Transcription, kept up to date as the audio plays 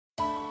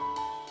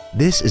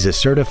This is a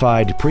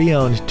certified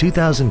pre-owned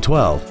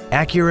 2012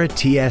 Acura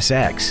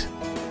TSX.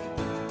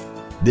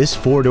 This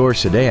four-door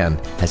sedan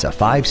has a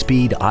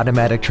 5-speed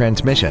automatic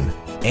transmission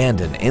and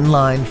an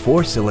inline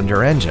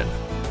 4-cylinder engine.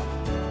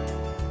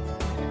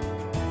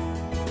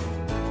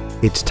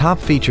 Its top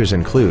features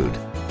include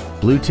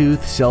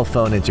Bluetooth cell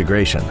phone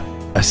integration,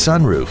 a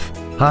sunroof,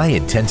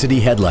 high-intensity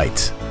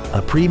headlights,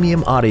 a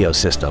premium audio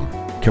system,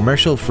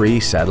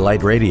 commercial-free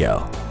satellite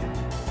radio,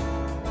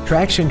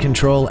 traction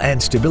control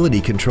and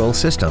stability control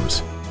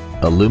systems,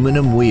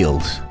 aluminum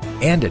wheels,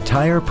 and a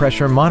tire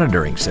pressure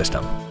monitoring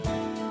system.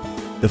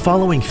 The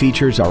following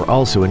features are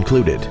also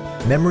included: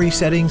 memory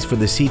settings for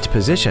the seat's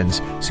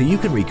positions so you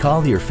can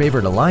recall your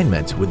favorite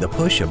alignments with the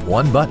push of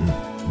one button,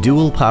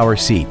 dual power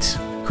seats,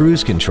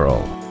 cruise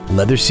control,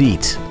 leather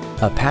seats,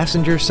 a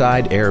passenger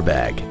side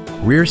airbag,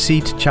 rear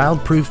seat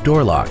child-proof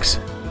door locks,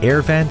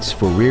 air vents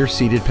for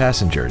rear-seated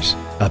passengers,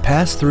 a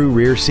pass-through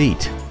rear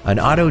seat, an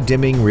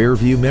auto-dimming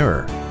rear-view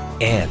mirror,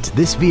 and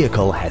this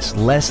vehicle has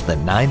less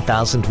than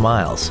 9,000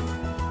 miles.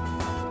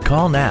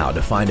 Call now to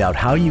find out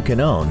how you can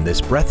own this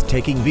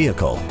breathtaking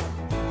vehicle.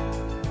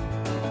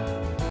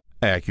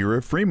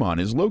 Acura Fremont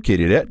is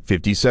located at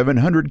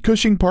 5700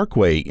 Cushing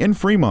Parkway in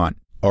Fremont.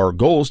 Our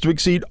goal is to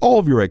exceed all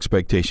of your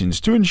expectations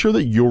to ensure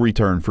that you'll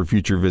return for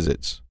future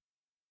visits.